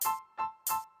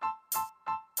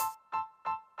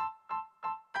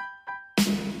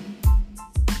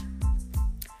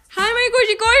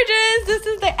gorgeous. This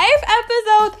is the 8th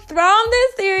episode from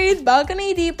this series,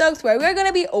 Balcony Deep Talks, where we're going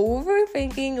to be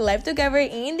overthinking life together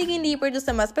and digging deeper to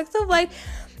some aspects of life.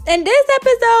 And this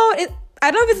episode,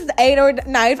 I don't know if this is 8 or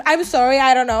 9. I'm sorry,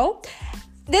 I don't know.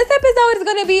 This episode is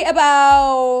going to be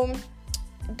about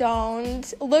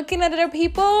don't looking at other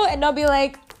people and don't be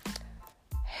like,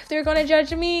 if they're going to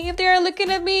judge me, if they're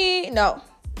looking at me. No,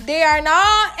 they are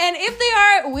not. And if they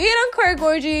are, we don't care,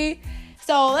 Gorgie.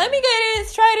 So let me get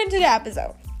straight into the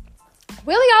episode.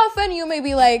 Really often you may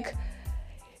be like,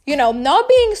 not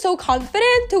being so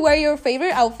confident to wear your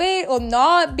favorite outfit, or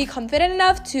not be confident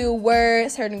enough to wear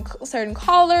certain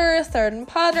colors, certain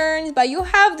patterns, but you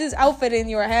have this outfit in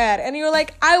your head and you're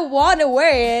like, I want to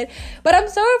wear it, but I'm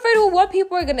so afraid of what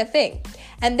people are gonna think.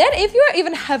 And then if you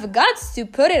even have guts to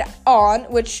put it on,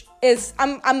 which is,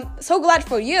 I'm so glad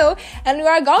for you, and you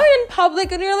are going in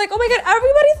public and you're like, oh my god,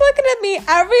 everybody's looking at me,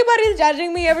 everybody's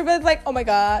judging me, everybody's like, oh my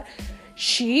god,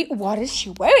 what is she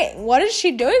wearing? What is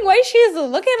she doing? Why she is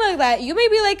looking like that? You may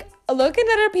be like looking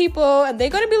at other people and they're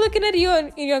going to be looking at you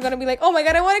and you're going to be like, oh my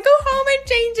god, I want to go home and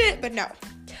change it. But no.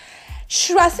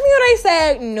 Trust me when I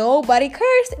say nobody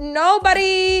cares.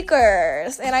 Nobody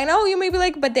cares. And I know you may be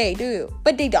like, but they do.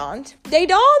 But they don't. They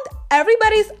don't.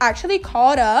 Everybody's actually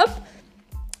caught up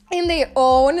in their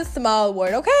own small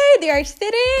world, okay? They are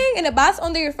sitting in a bus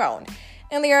on their phone.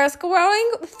 And they are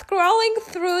scrolling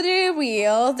through the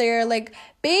reels. They're like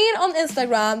being on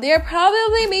Instagram. They're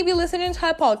probably maybe listening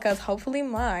to a podcast, hopefully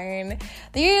mine.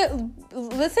 They're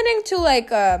listening to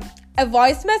like a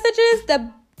voice messages that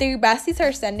their besties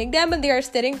are sending them, and they are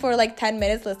sitting for like 10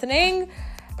 minutes listening.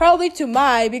 Probably to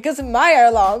mine, because mine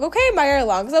are long. Okay, mine are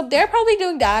long. So they're probably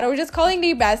doing that, or just calling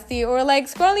their bestie, or like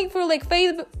scrolling through like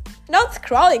Facebook. Not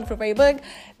scrolling through Facebook,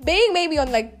 being maybe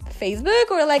on like Facebook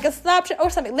or like a Snapchat or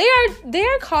something. They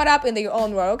are caught up in their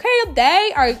own world, okay?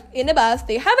 They are in a bus.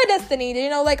 They have a destiny. They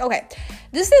like, okay,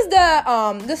 this is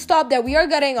the stop that we are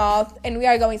getting off and we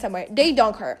are going somewhere. They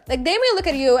don't care. Like, they may look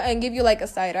at you and give you like a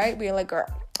side eye, being like, girl,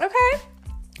 okay?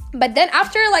 But then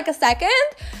after like a second,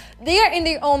 they are in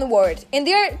their own world and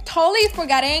they are totally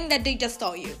forgetting that they just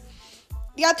saw you.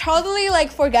 They are totally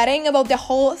like forgetting about the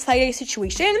whole side-eye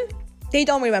situation. They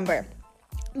don't remember.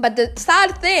 But the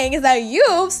sad thing is that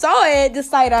you saw it, the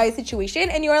side-eye situation,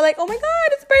 and you are like, oh my god,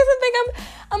 this person think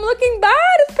I'm looking bad.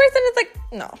 This person is like,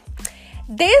 no.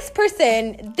 This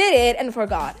person did it and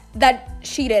forgot that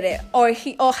she did it, or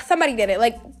somebody did it.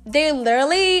 Like, they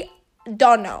literally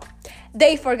don't know.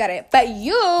 They forgot it. But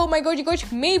you, my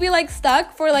gorgy, may be like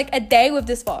stuck for like a day with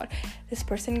this thought. This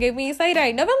person gave me a side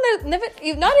eye. Not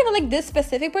even like this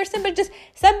specific person, but just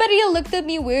somebody looked at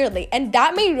me weirdly. And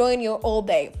that may ruin your whole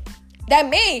day. That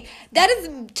is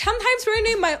sometimes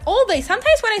ruining my whole day.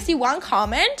 Sometimes when I see one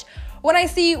comment, when I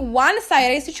see one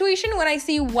side eye situation, when I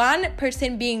see one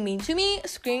person being mean to me,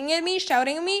 screaming at me,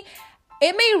 shouting at me,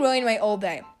 it may ruin my whole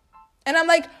day. And I'm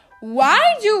like, would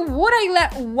I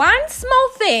let one small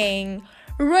thing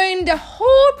ruin the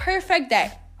whole perfect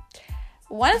day?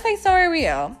 Once I saw a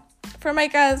reel from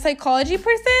like a psychology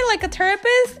person, like a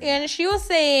therapist, and she was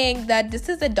saying that this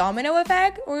is a domino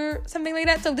effect or something like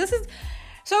that. So here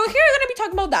we're gonna be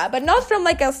talking about that, but not from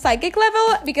like a psychic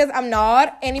level, because I'm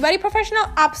not anybody professional,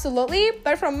 absolutely,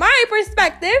 but from my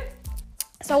perspective.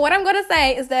 So what I'm gonna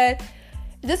say is that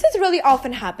this is really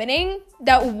often happening,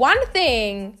 that one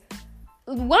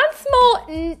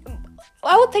small,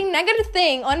 I would think, negative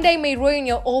thing one day may ruin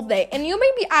your whole day. And you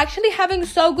may be actually having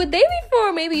so good day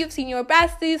before. Maybe you've seen your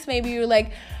besties. Maybe you're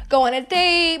like go on a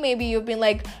date. Maybe you've been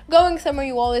like going somewhere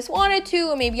you always wanted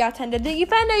to. Or maybe you attended the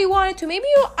event that you wanted to. Maybe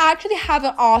you actually have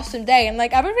an awesome day and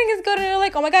like everything is good and you're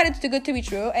like, oh my god, it's too good to be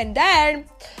true. And then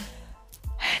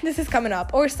this is coming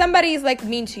up. Or somebody is like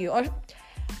mean to you. Or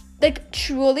like,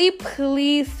 truly,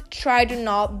 please try to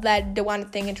not let the one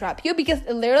thing interrupt you, because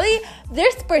literally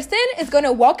this person is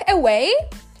gonna walk away,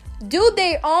 do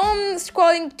their own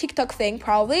scrolling TikTok thing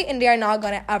probably, and they are not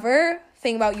gonna ever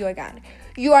think about you again.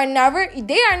 They are never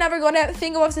gonna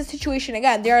think about the situation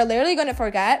again. They are literally gonna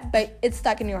forget, but it's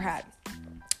stuck in your head.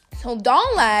 So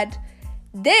don't let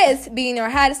this be in your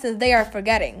head, since they are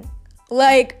forgetting.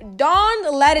 Like,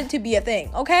 don't let it to be a thing,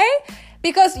 okay?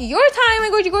 Because your time, my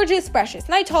gorgeous, is precious.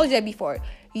 And I told you that before.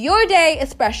 Your day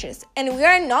is precious. And we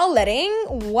are not letting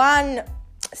one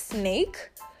snake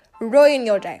ruin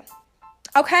your day.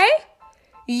 Okay?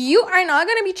 You are not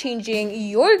going to be changing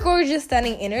your gorgeous,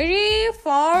 stunning energy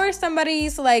for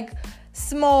somebody's, like,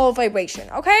 small vibration.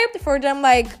 Okay? For them,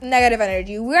 like, negative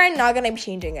energy. We are not going to be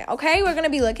changing it. Okay? We're going to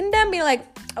be looking at them being like,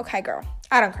 okay, girl,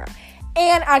 I don't care.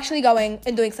 And actually going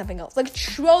and doing something else. Like,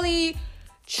 truly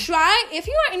try, if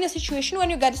you are in a situation when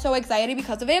you get so excited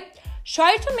because of it,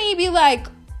 try to maybe like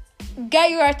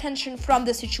get your attention from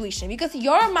the situation, because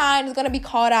your mind is going to be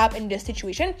caught up in this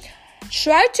situation.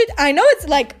 I know it's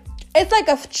like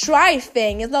a try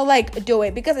thing. It's not like do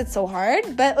it because it's so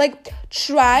hard, but like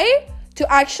try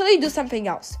to actually do something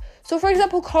else. So for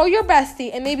example, call your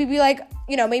bestie and maybe be like,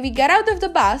 maybe get out of the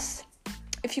bus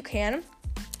if you can,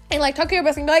 and like talk to your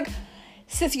bestie and be like,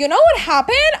 sis, you know what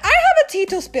happened? I have a tea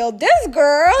to spill. This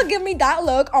girl give me that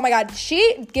look. Oh my God,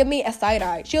 she give me a side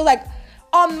eye. She was like,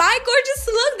 oh, my gorgeous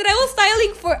look that I was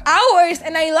styling for hours,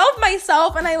 and I love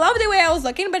myself and I love the way I was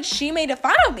looking, but she made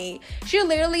fun of me. She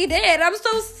literally did. I'm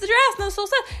so stressed. I'm so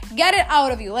sad. Get it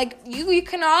out of you. Like you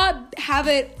cannot have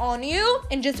it on you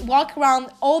and just walk around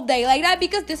all day like that,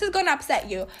 because this is gonna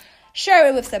upset you. Share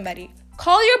it with somebody.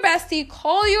 Call your bestie.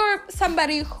 Call your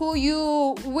somebody who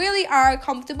you really are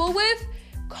comfortable with.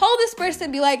 Call this person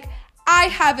and be like, I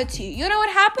have a tea. You know what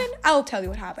happened? I'll tell you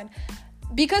what happened.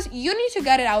 Because you need to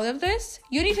get it out of this.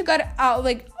 You need to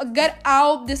get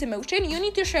out this emotion. You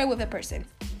need to share it with a person.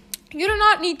 You do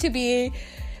not need to be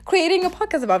creating a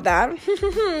podcast about that.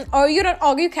 Or you don't.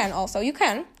 Oh, you can also. You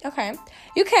can. Okay.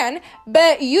 You can.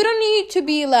 But you don't need to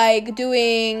be like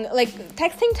doing, like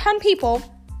texting 10 people.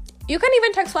 You can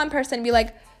even text one person and be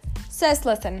like, sis,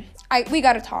 listen, we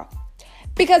gotta talk.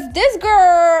 Because this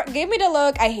girl gave me the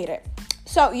look, I hate it.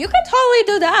 So you can totally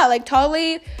do that. Like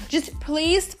totally just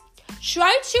please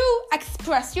try to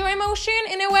express your emotion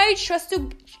in a way, just to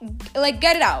like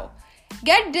get it out.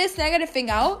 Get this negative thing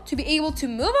out to be able to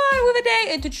move on with the day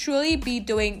and to truly be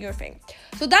doing your thing.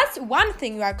 So that's one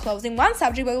thing you are closing, one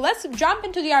subject, but let's jump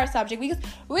into the other subject, because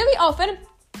really often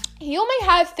you may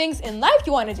have things in life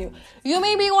you want to do. You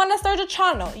maybe want to start a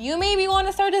channel. You maybe want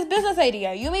to start this business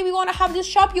idea. You maybe want to have this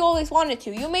shop you always wanted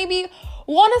to. You maybe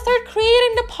want to start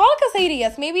creating the podcast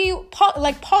ideas. Maybe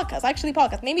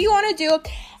podcasts. Maybe you want to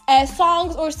do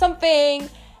songs or something,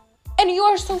 and you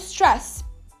are so stressed.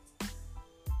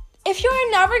 If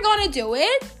you're never going to do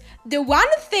it, the one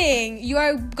thing you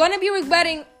are going to be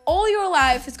regretting all your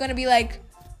life is going to be like,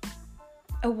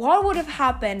 what would have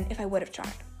happened if I would have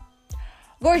tried?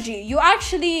 Gorgie, you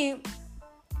actually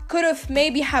could have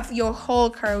maybe have your whole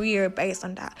career based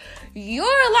on that.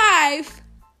 Your life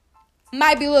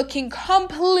might be looking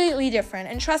completely different.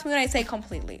 And trust me when I say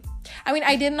completely. I mean,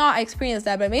 I did not experience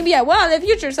that, but maybe I will in the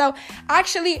future. So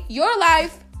actually, your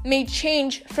life may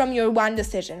change from your one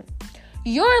decision.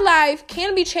 Your life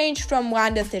can be changed from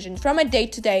one decision, from a day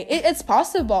to day. It's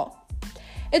possible.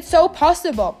 It's so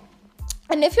possible.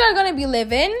 And if you are going to be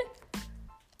living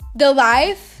the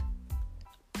life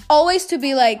always to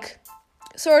be like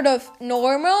sort of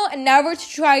normal and never to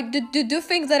try to do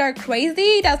things that are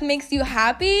crazy, that makes you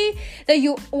happy, that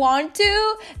you want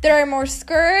to, that are more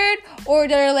scared, or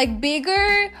that are like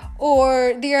bigger,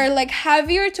 or they are like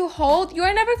heavier to hold, you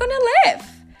are never gonna live.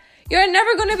 You're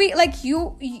never gonna be like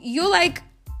you like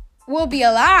will be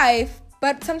alive,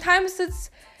 but sometimes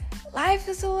life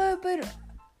is a little bit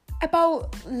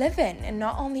about living and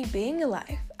not only being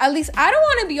alive. At least I don't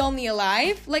want to be only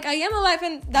alive. Like I am alive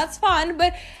and that's fun,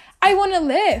 but I want to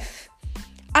live.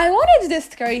 I want to do the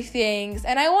scary things,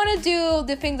 and I want to do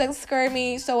the things that scare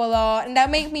me so a lot and that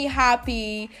make me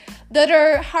happy, that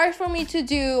are hard for me to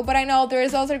do, but I know the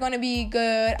results are going to be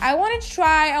good. I want to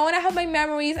try. I want to have my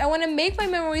memories. I want to make my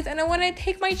memories, and I want to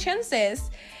take my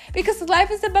chances. Because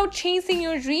life is about chasing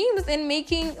your dreams and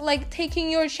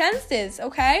taking your chances,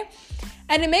 okay?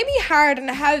 And it may be hard and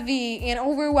heavy and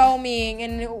overwhelming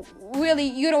and really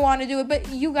you don't want to do it, but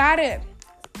you got it.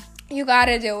 You got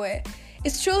to do it.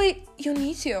 It's truly, you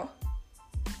need to.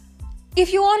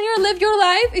 If you want to live your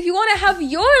life, if you want to have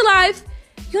your life,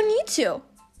 you need to.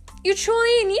 You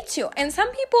truly need to. And some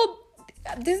people,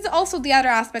 this is also the other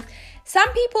aspect.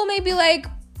 Some people may be like,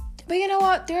 but you know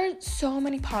what? There are so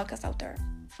many podcasts out there.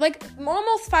 Like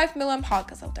almost 5 million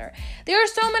podcasts out there. There are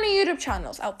so many YouTube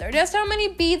channels out there. There are so many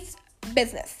Beats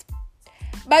business.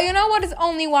 But you know what is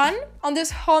only one on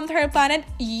this whole entire planet?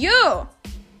 You.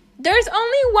 There's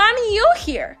only one you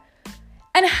here.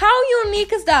 And how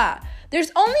unique is that?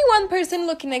 There's only one person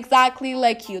looking exactly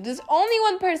like you. There's only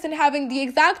one person having the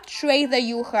exact trait that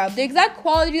you have, the exact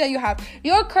quality that you have,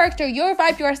 your character, your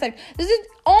vibe, your aesthetic. This is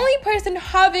only person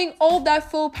having all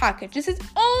that full package. This is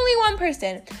only one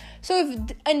person. So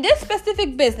if in this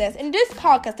specific business, in this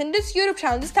podcast, in this YouTube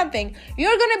channel, this something,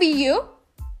 you're going to be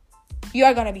you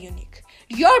are going to be unique.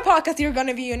 Your podcast, you're going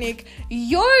to be unique.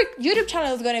 Your YouTube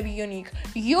channel is going to be unique.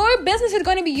 Your business is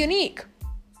going to be unique.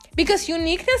 Because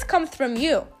uniqueness comes from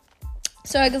you.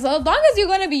 So as long as you're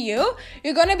gonna be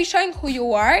you're gonna be showing who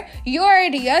you are, your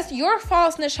ideas, your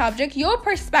false niche object, your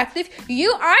perspective,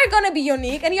 you are gonna be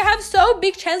unique, and you have so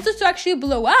big chances to actually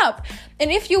blow up.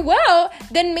 And if you will,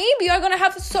 then maybe you're gonna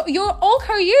have your whole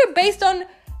career based on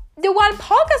the one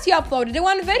podcast you uploaded, the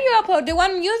one video you uploaded, the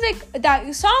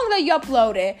one song that you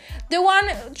uploaded, the one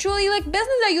truly like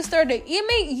business that you started. You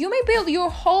may build your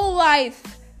whole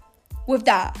life with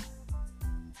that.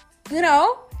 You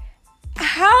know?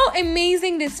 How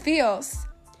amazing this feels.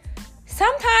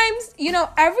 Sometimes,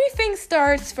 everything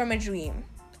starts from a dream.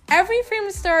 Everything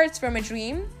starts from a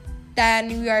dream.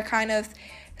 Then we are kind of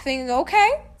thinking, okay,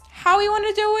 how we want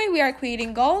to do it? We are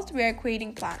creating goals. We are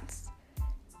creating plans.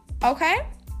 Okay?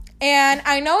 And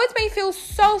I know it may feel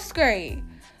so scary,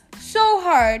 so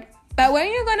hard, but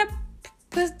when you're gonna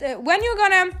press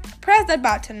that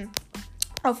button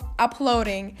of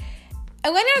uploading,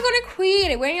 and when you're going to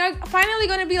create it, when you're finally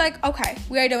going to be like, okay,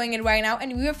 we are doing it right now,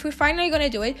 and we're finally going to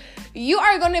do it, you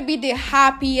are going to be the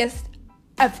happiest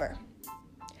ever.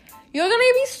 You're going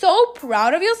to be so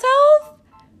proud of yourself.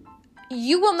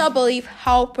 You will not believe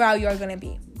how proud you're going to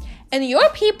be. And your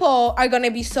people are going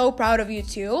to be so proud of you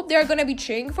too. They're going to be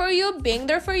cheering for you, being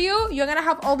there for you. You're going to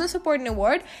have all the support in the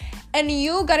world. And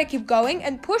you got to keep going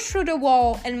and push through the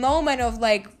wall and moment of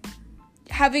like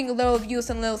having a little views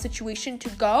and little situation to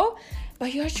go.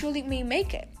 But you actually may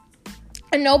make it.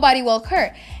 And nobody will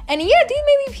care. And yeah, these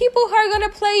may be people who are going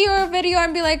to play your video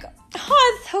and be like,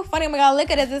 oh, it's so funny. Oh my God, look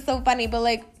at it. It's so funny. But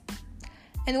like,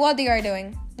 and what they are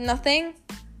doing? Nothing.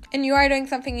 And you are doing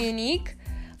something unique.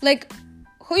 Like,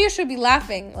 who you should be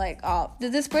laughing? Like, oh,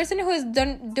 this person who is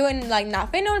doing like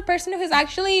nothing, or a person who is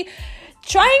actually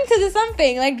trying to do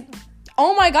something. Like,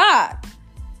 oh my God.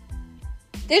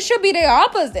 This should be the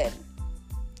opposite.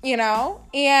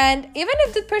 And even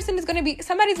if the person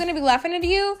somebody's gonna be laughing at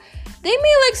you, they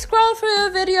may like scroll through a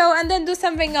video and then do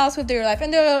something else with their life,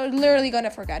 and they're literally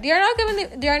gonna forget. They are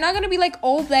not gonna be like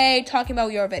all day talking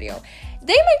about your video.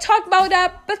 They may talk about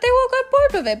that, but they will get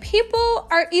bored with it. People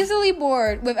are easily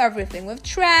bored with everything, with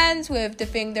trends, with the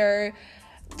thing they're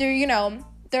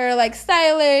like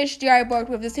stylish. They are bored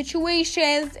with the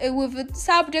situations, with the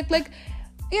subject. Like,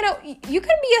 you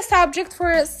can be a subject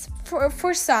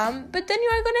for some, but then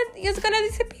it's gonna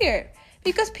disappear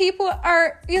because people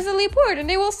are easily bored and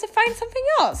they will find something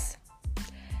else.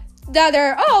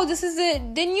 This is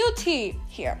the new tea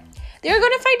here. They're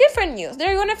gonna find different news.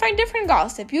 They're gonna find different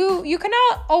gossip. You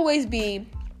cannot always be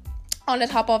on the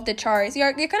top of the charts.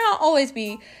 You cannot always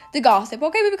be the gossip,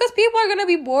 okay? Because people are gonna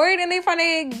be bored and they're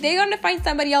gonna find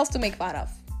somebody else to make fun of.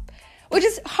 Which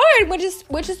is hard,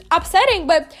 which is upsetting,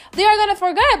 but they are gonna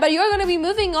forget. But you're gonna be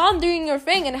moving on, doing your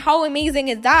thing, and how amazing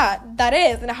is that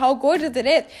is, and how gorgeous it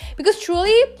is. Because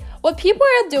truly, what people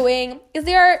are doing is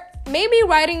they are maybe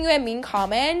writing you a mean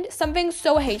comment, something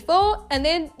so hateful, and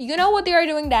then you know what they are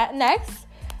doing that next?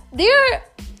 They are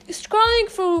scrolling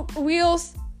through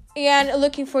reels and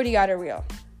looking for the other reel,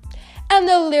 and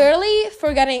they're literally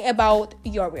forgetting about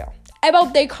your reel.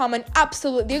 About their comment.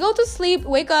 Absolutely. They go to sleep,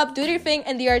 wake up, do their thing,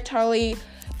 and they totally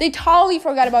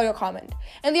forgot about your comment.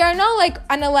 And they are not like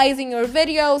analyzing your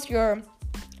videos, your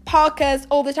podcasts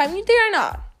all the time. They are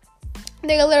not.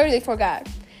 They literally forgot.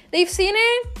 They've seen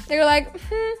it, they're like,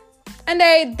 and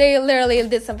they literally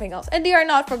did something else. And they are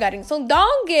not forgetting. So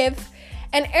don't give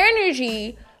an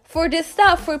energy for this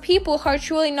stuff for people who are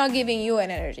truly not giving you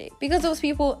an energy. Because those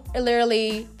people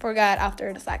literally forgot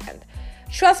after the second.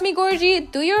 Trust me, Gorgie,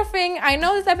 do your thing. I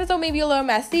know this episode may be a little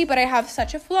messy, but I have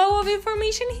such a flow of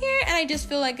information here, and I just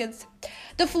feel like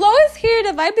the flow is here, the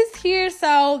vibe is here,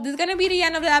 so this is gonna be the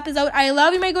end of the episode. I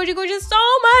love you, my Gorgie, so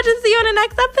much, and see you on the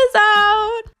next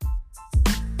episode.